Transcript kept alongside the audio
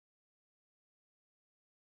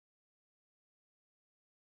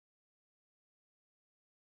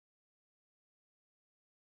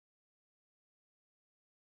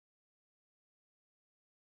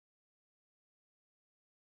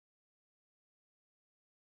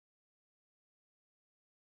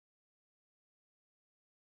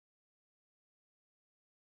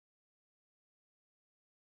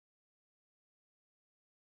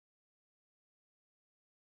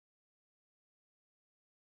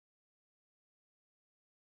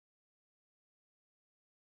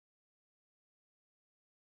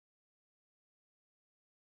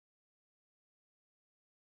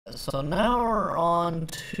So now we're on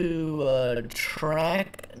to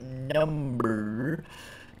track number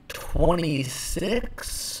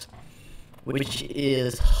 26, which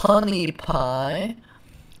is Honey Pie,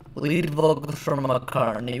 lead vocals from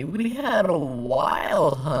McCartney. We had a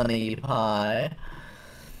wild Honey Pie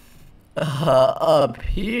up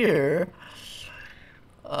here.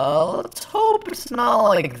 Let's hope it's not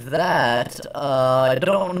like that. I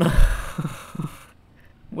don't know.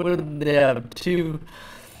 What they have two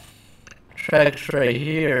tracks right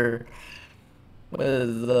here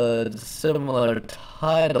with similar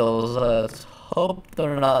titles. Let's hope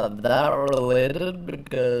they're not that related,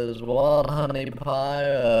 because Wild Honey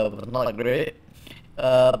Pie was not great.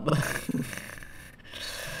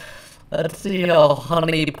 Let's see how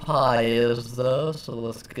Honey Pie is though, so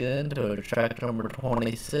let's get into it. Track number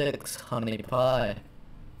 26, Honey Pie.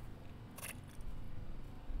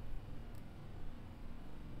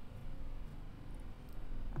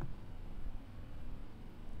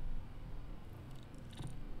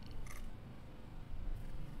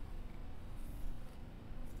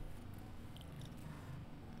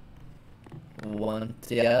 Once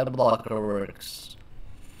the ad blocker works.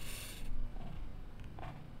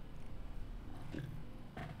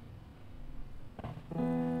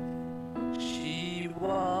 She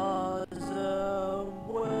was a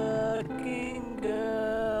working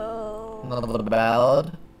girl, Another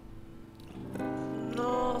ballad.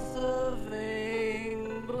 north of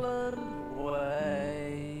England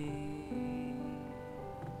way.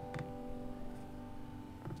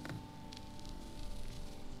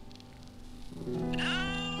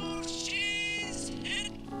 Now she's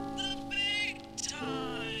hit the big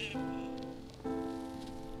time.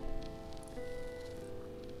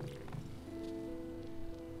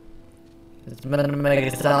 It's meant to make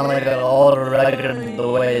it sound like an old record the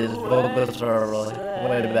way his vocals are like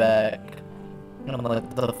way back. And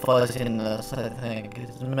like the fuzziness, I think.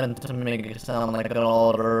 It's meant to make it sound like an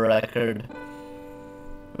older record.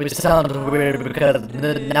 Which sounds weird because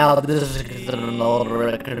now this is an old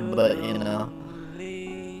record, but you know.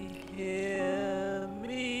 Only hear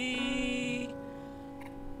me.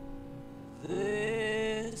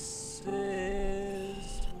 This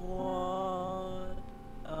is what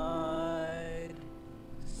I'd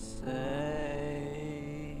say.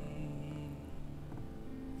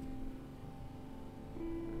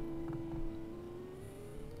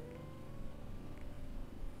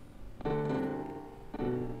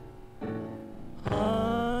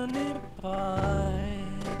 Honey pie,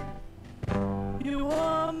 you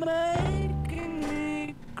are making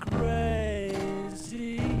me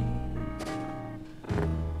crazy.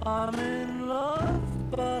 I'm in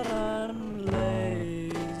love, but I'm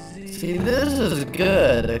lazy. See, this is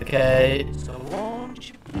good, okay? So won't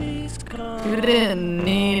you please come? You didn't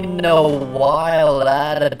need no wild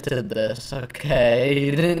added to this, okay?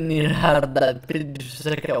 You didn't need to have that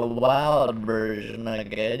 50-second wild version,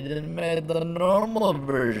 okay? You didn't make the normal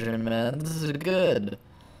version, man. This is good.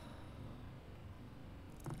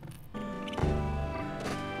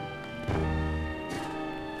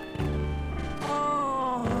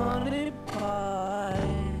 Oh, honey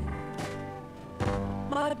pie,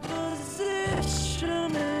 my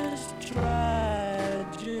position is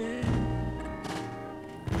tragic.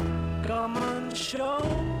 Come and show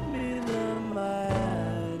me the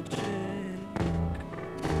magic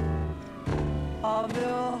of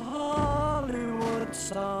your Hollywood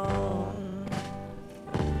song.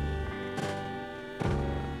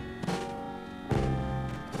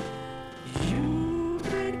 You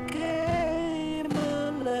became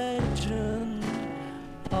a legend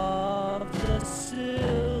of the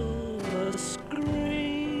silver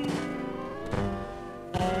screen,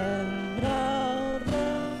 and now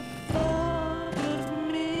the thought of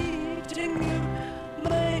meeting you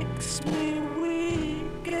makes me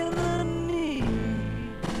weak in the knee.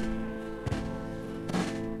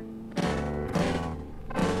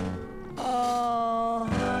 Oh,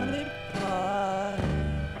 honey pie,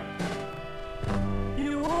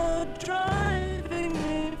 you are driving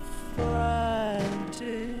me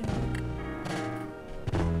frantic.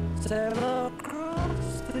 Sail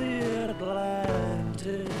across the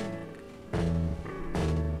Atlantic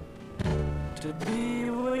to be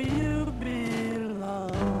where you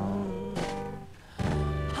belong.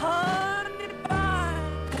 Honey pie,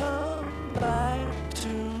 come back to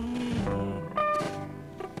me.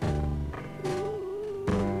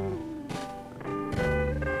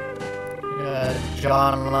 Got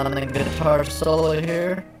John Lennon guitar solo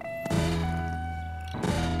here.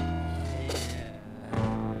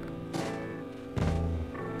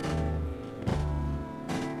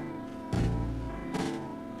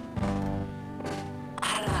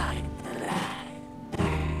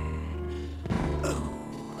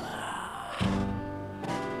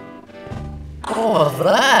 was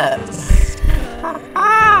that?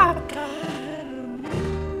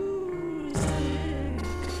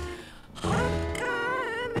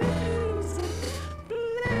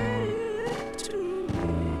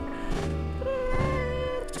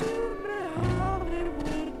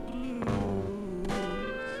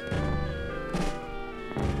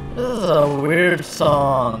 This is a weird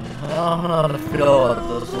song. I don't know how to feel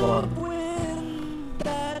about this one. Wind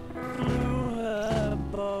that blew her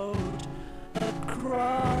boat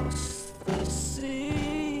across the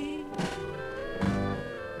sea.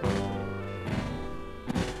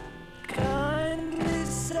 Kindly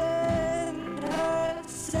send her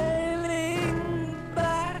sailing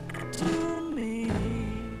back to me.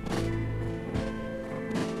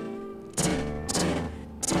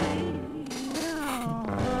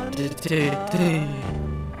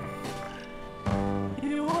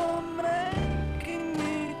 You are making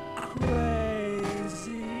me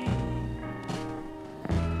crazy.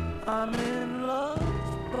 I'm in love,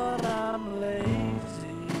 but I'm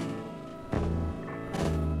lazy.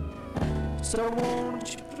 So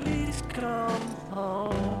won't you please come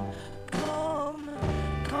home?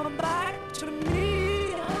 Come back to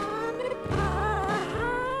me, honey pie.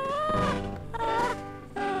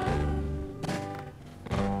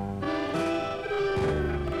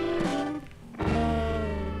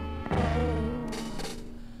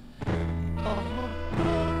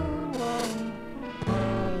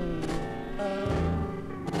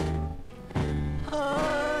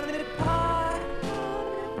 Honey pie,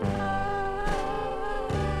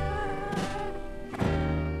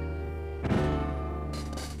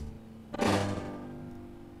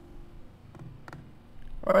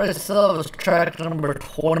 Alright, so that was track number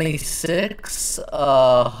 26,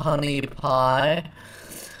 Honey Pie.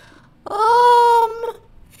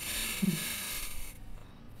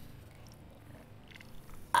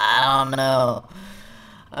 I don't know.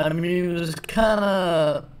 I mean, it was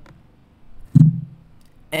kinda...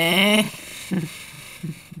 I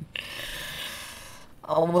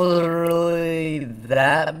wasn't really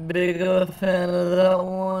that big of a fan of that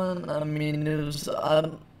one. I mean, it was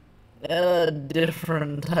a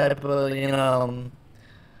different type of, you know,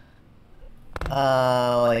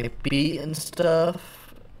 like beat and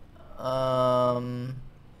stuff. You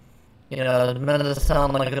know, it's meant to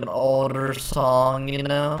sound like an older song, you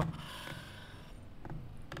know.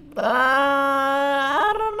 But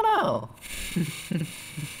I don't know.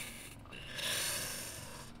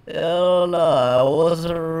 I don't know. I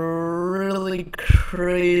wasn't really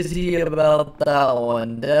crazy about that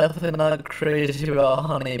one. Definitely not crazy about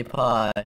Honey Pie.